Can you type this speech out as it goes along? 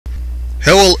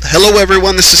Hello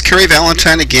everyone, this is Kerry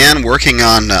Valentine again, working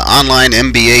on online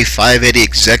MBA 580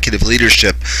 Executive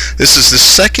Leadership. This is the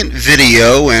second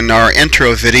video in our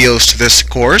intro videos to this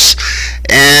course,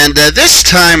 and this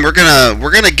time we're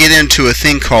gonna get into a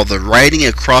thing called the Writing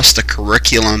Across the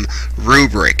Curriculum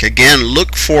rubric. Again,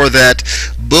 look for that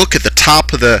book at the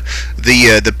top of the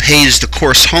page, the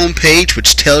course homepage,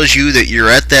 which tells you that you're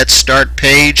at that start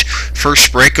page.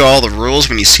 First, break all the rules.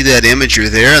 When you see that image, you're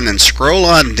there, and then scroll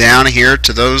on down here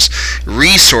to those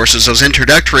resources, those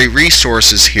introductory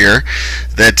resources here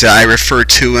that I referred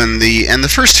to in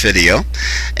the first video,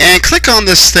 and click on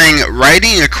this thing,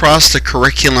 Writing Across the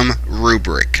Curriculum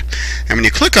rubric. And when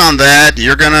you click on that,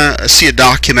 you're gonna see a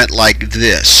document like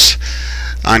this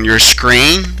on your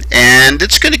screen, and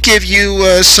it's going to give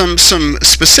you some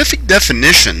specific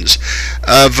definitions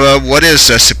of what is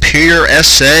a superior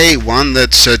essay, one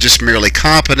that's just merely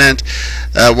competent,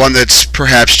 one that's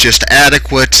perhaps just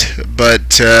adequate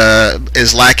but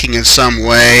is lacking in some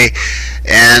way,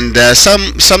 and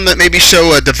some that maybe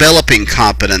show a developing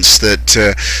competence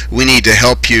that we need to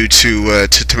help you to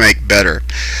make better.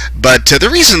 But the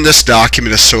reason this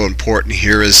document is so important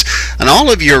here is on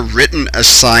all of your written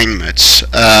assignments,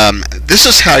 this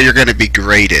is how you're going to be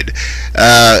graded.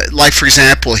 Like for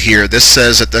example here, this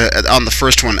says on the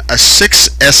first one, a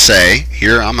 6 essay.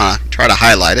 Here I'm going to try to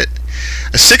highlight it.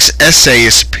 A 6 essay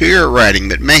is superior writing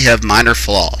but may have minor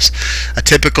flaws. A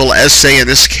typical essay in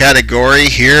this category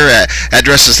here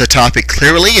addresses the topic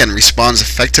clearly and responds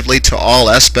effectively to all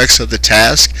aspects of the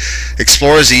task,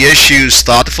 explores the issues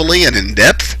thoughtfully and in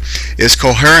depth, is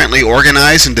coherently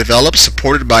organized and developed,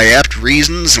 supported by apt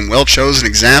reasons and well-chosen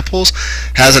examples,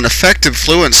 has an effective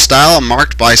fluent style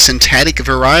marked by syntactic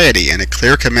variety and a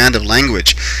clear command of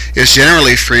language, is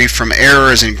generally free from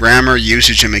errors in grammar,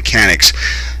 usage, and mechanics.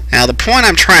 Now the point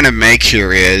I'm trying to make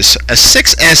here is a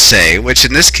 6 essay, which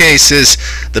in this case is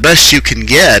the best you can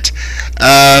get,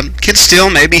 can still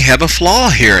maybe have a flaw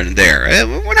here and there.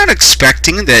 We're not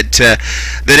expecting that that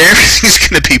everything's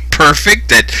going to be perfect,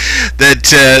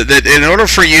 that in order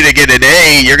for you to get an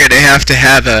A, you're going to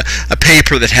have a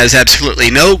paper that has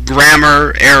absolutely no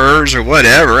grammar errors or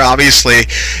whatever. Obviously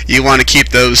you want to keep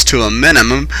those to a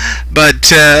minimum,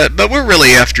 but we're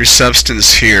really after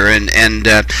substance here, and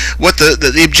what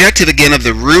the objective again of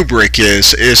the rubric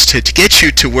is to get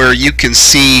you to where you can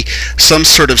see some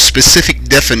sort of specific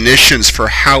definitions for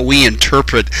how we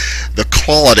interpret the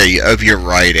quality of your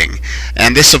writing.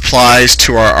 And this applies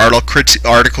to our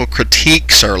article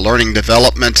critiques, our learning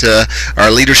development, our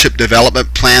leadership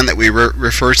development plan that we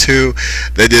refer to.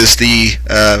 That is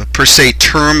the per se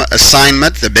term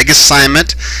assignment, the big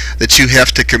assignment that you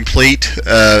have to complete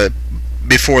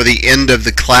before the end of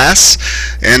the class.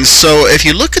 And so if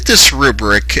you look at this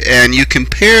rubric and you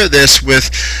compare this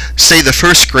with, say, the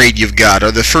first grade you've got,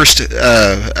 or the first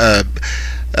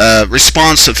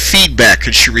response of feedback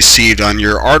that you received on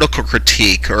your article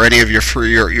critique or any of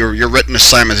your written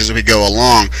assignments as we go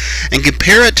along, and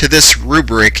compare it to this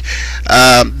rubric,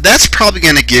 that's probably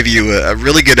going to give you a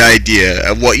really good idea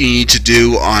of what you need to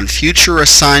do on future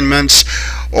assignments,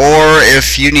 or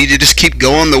if you need to just keep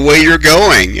going the way you're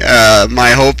going.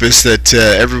 My hope is that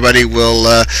everybody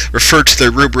will refer to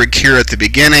the rubric here at the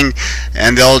beginning,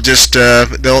 and they'll just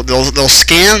they'll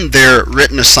scan their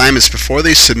written assignments before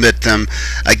they submit them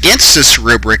against this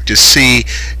rubric to see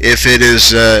if it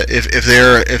is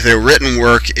if their written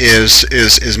work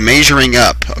is measuring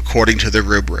up according to the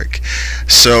rubric.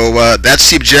 So that's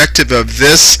the objective of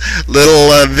this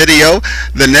little video.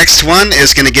 The next one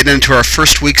is going to get into our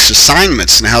first week's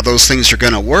assignments and how those things are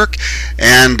going to work,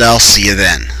 and I'll see you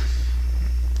then.